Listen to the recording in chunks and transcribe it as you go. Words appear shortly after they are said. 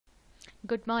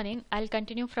Good morning. I'll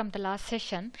continue from the last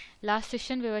session. Last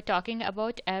session we were talking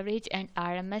about average and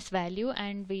RMS value,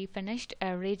 and we finished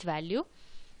average value,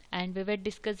 and we were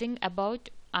discussing about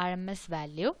RMS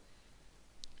value.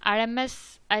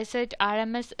 RMS, I said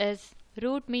RMS is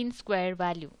root mean square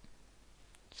value.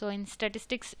 So in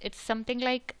statistics it's something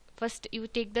like first you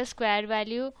take the square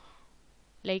value,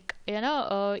 like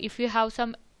if you have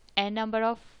some n number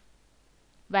of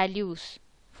values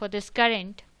for this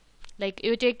current, like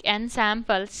you take n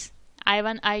samples,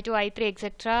 I1, I2, I3,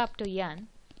 etc. up to n,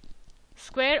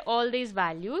 square all these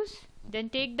values, then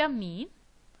take the mean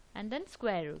and then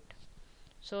square root.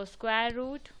 So square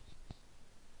root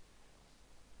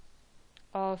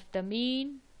of the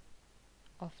mean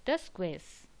of the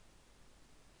squares.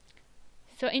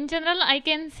 So in general I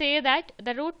can say that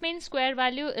the root mean square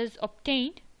value is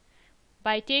obtained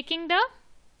by taking the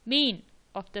mean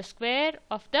of the square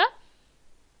of the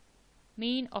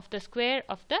mean of the square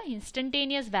of the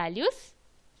instantaneous values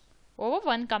over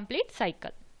one complete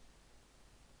cycle.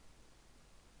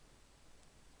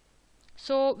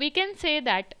 So we can say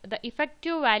that the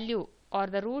effective value or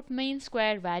the root mean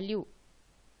square value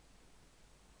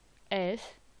is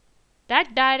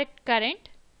that direct current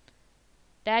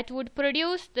that would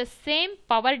produce the same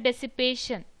power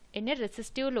dissipation in a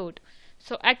resistive load.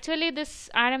 So actually this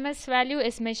RMS value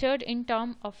is measured in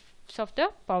terms of the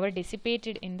power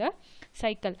dissipated in the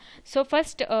cycle. So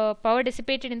first power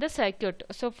dissipated in the circuit.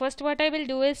 So first what I will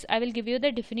do is I will give you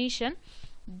the definition,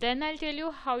 then I'll tell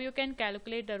you how you can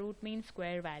calculate the root mean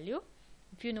square value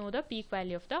if you know the peak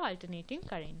value of the alternating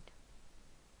current.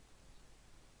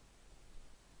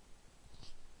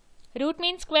 Root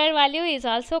mean square value is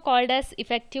also called as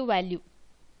effective value.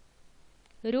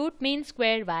 Root mean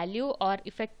square value or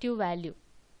effective value.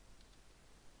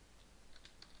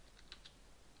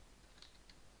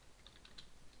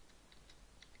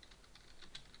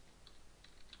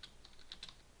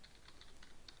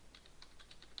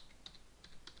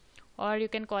 Or you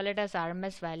can call it as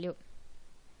RMS value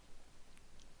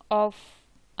of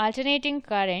alternating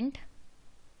current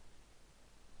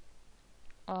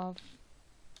of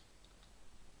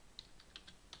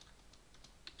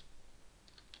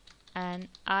an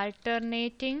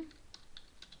alternating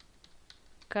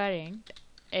current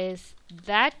is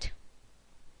that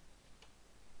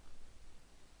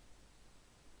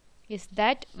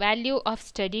value of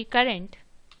steady current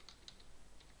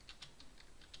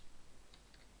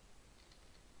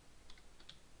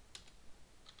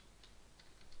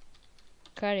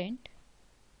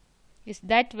is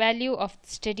that value of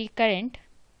steady current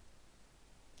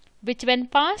which when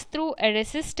passed through a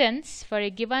resistance for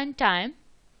a given time,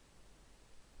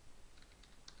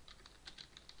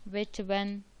 which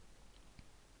when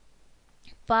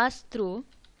passed through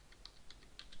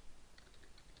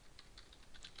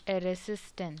a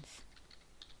resistance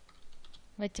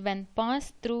for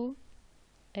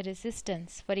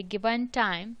a given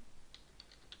time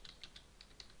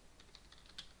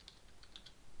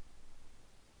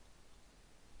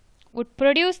would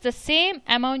produce the same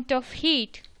amount of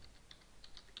heat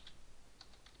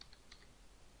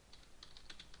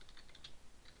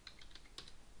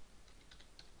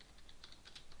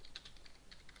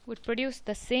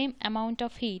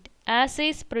as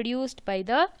is produced by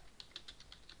the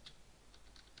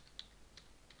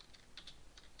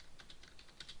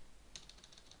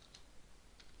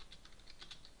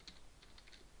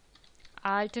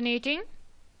alternating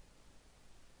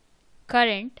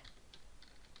current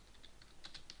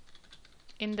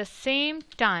in the same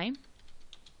time,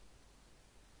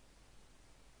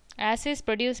 as is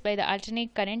produced by the alternating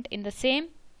current in the same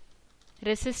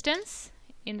resistance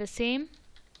in the same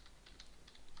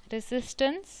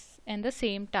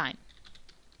time.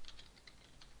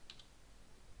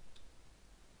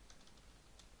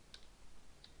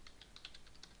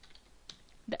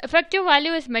 The effective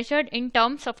value is measured in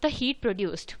terms of the heat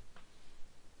produced.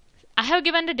 I have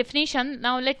given the definition.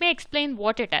 Now let me explain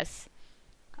what it is.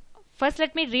 First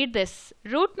let me read this.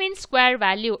 Root mean square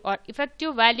value or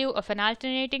effective value of an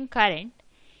alternating current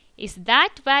is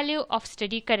that value of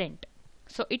steady current.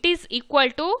 So it is equal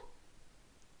to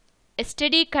a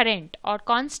steady current or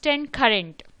constant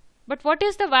current. But what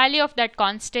is the value of that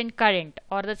constant current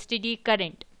or the steady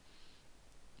current?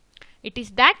 It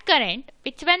is that current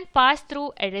which when passed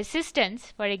through a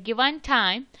resistance for a given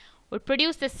time would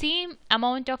produce the same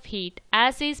amount of heat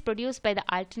as is produced by the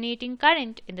alternating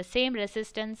current in the same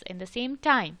resistance in the same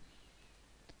time.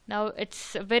 Now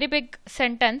it's a very big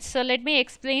sentence, so let me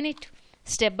explain it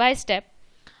step by step.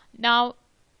 Now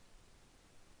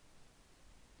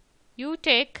you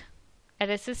take a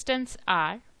resistance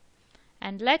R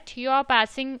and let you are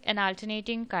passing an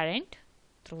alternating current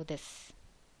through this.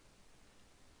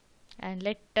 And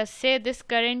let us say this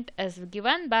current is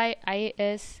given by I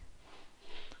is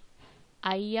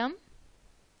Im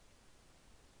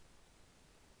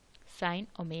sin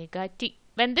omega t.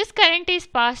 When this current is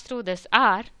passed through this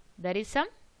R, there is some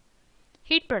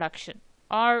heat production,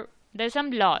 or there is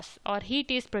some loss, or heat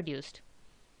is produced.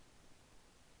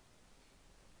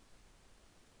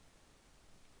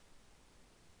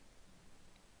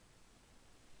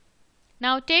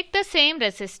 Now take the same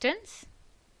resistance,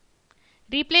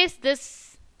 replace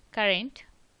this current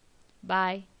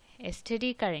by a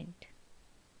steady current,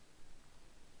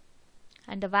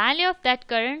 and the value of that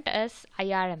current is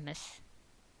IRMS.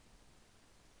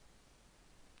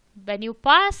 When you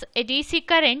pass a DC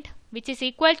current which is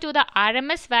equal to the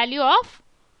RMS value of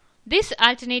this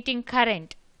alternating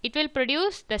current, it will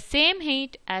produce the same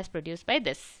heat as produced by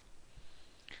this.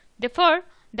 Therefore,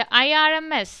 the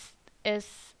IRMS is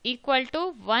equal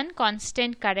to one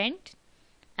constant current,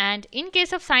 and in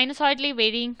case of sinusoidally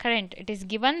varying current, it is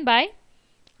given by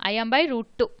Im by root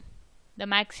 2, the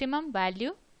maximum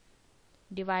value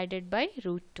divided by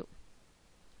root 2.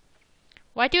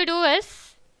 What you do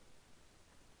is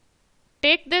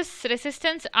take this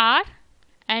resistance R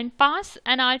and pass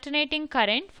an alternating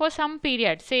current for some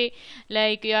period, say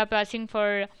like you are passing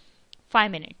for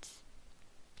 5 minutes,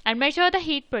 and measure the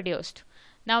heat produced.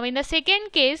 Now in the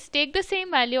second case, take the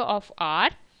same value of R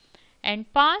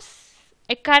and pass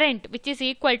a current which is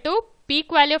equal to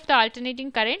peak value of the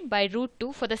alternating current by root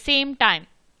 2 for the same time,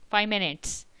 5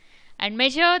 minutes, and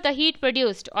measure the heat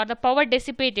produced or the power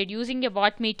dissipated using a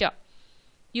wattmeter.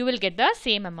 You will get the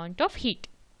same amount of heat.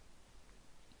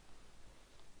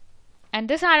 And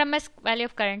this RMS value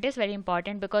of current is very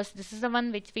important because this is the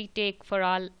one which we take for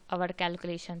all our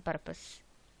calculation purpose.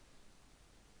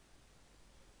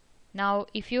 Now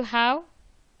if you have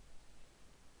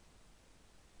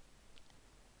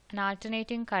an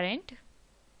alternating current,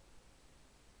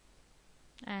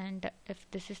 and if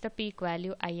this is the peak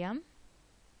value Im,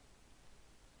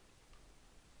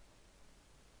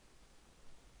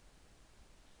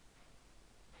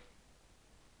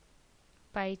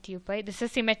 pi tu pi, this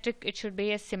is symmetric, it should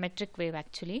be a symmetric wave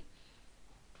actually.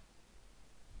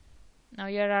 Now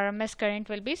your RMS current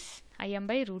will be Im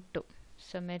by root 2,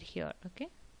 somewhere here, okay.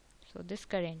 So this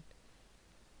current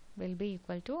will be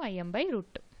equal to Im by root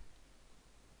 2.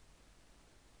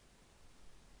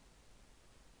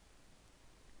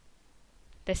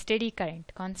 The steady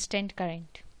current, constant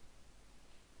current.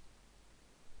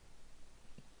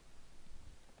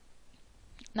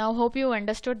 Now hope you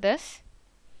understood this.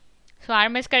 So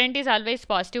RMS current is always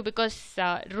positive because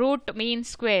root means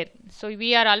square. So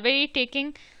we are already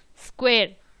taking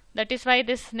square. That is why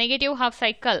this negative half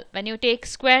cycle, when you take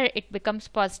square, it becomes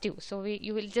positive. So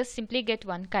you will just simply get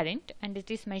one current, and it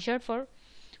is measured for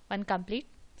one complete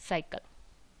cycle.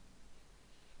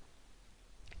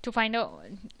 To find out,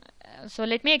 so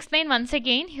let me explain once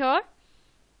again here.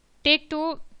 Take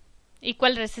two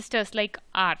equal resistors like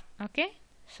R, okay.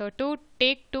 So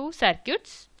take two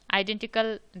circuits,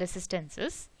 identical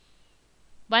resistances,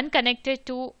 one connected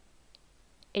to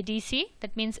a DC,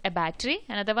 that means a battery,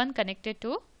 another one connected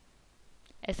to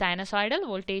a sinusoidal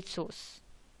voltage source.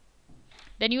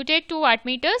 Then you take two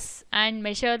wattmeters and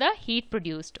measure the heat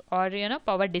produced, or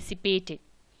power dissipated.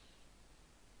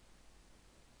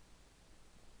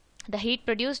 The heat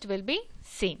produced will be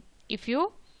same if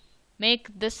you make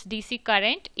this DC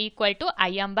current equal to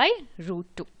Im by root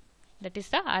 2. That is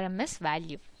the RMS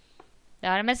value. The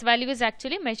RMS value is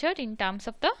actually measured in terms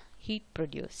of the heat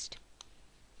produced.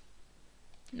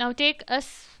 Now take a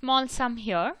small sum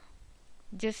here,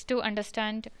 just to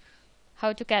understand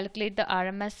how to calculate the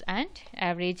RMS and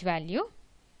average value.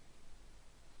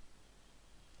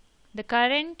 The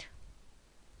current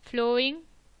flowing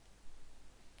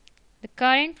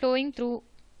through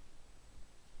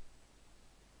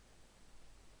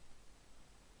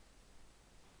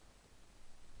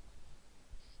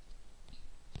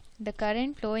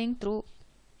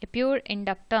a pure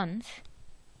inductance,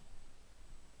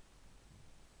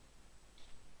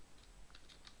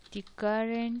 the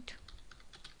current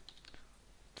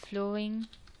flowing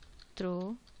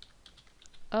through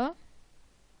a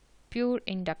pure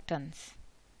inductance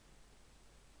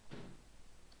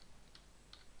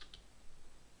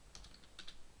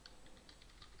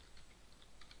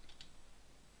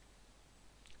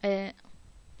a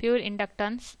pure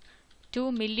inductance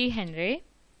 2 millihenry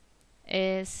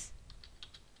is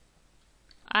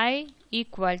I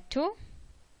equal to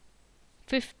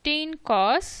 15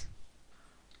 cos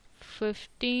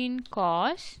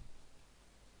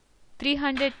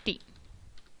 300t.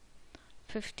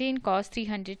 15 cos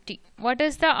 300t. What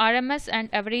is the RMS and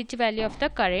average value of the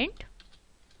current?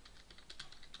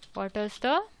 What is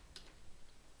the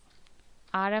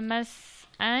RMS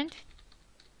and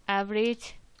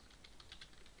average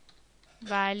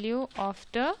value of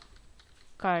the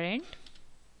current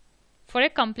for a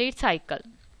complete cycle?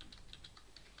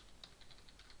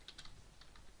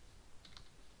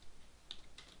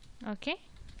 Okay,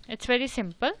 it's very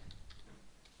simple.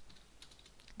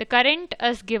 The current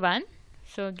is given,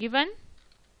 so given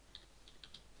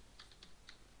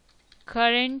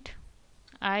current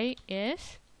I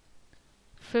is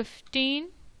 15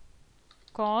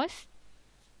 cos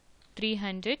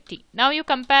 300t. Now you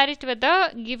compare it with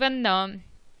the given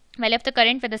value of the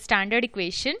current with the standard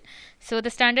equation. So the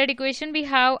standard equation we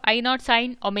have I naught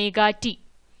sine omega t.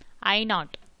 I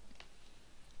naught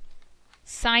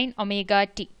sine omega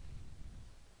t.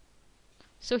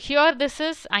 So here this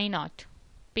is I naught,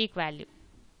 peak value,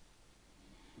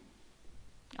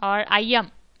 or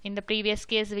Im. In the previous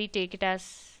case we take it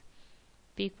as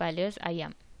peak value as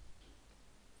Im.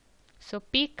 So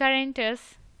peak current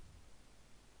is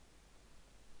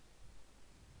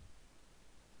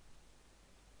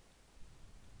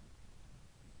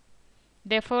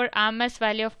therefore RMS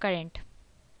value of current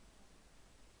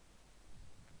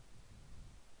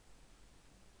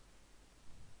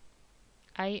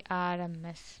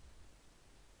IRMS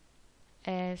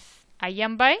is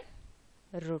Im by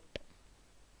root.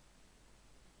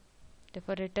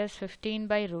 Therefore it is 15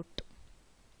 by root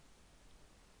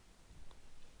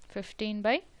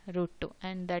 2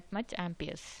 and that much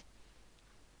amperes.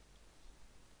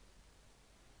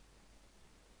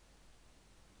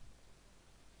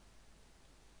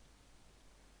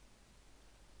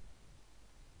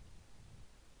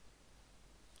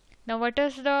 Now what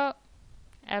is the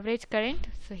average current?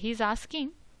 So he is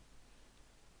asking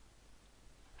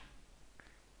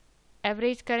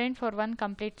average current for one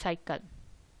complete cycle.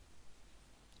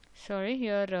 Sorry,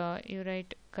 here you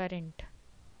write current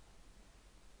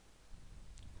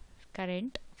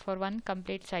for one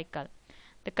complete cycle.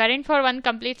 The current for one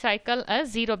complete cycle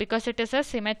is 0 because it is a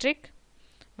symmetric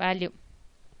value.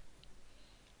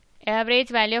 Average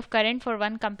value of current for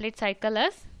one complete cycle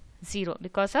is 0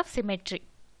 because of symmetry.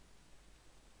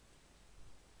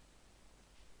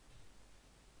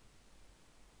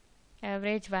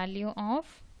 Average value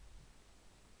of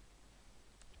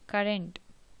current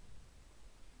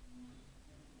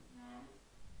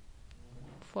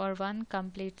for one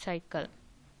complete cycle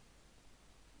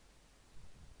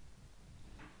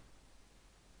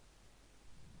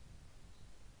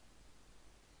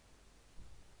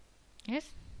is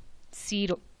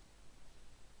 0.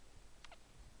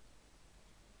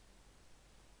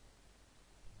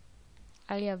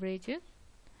 I average is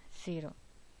 0.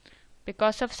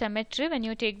 Because of symmetry, when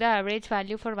you take the average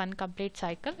value for one complete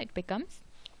cycle, it becomes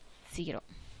 0.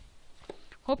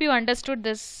 Hope you understood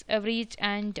this average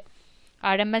and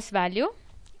RMS value.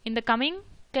 In the coming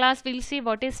class, we'll see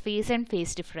what is phase and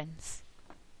phase difference.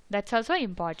 That's also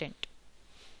important.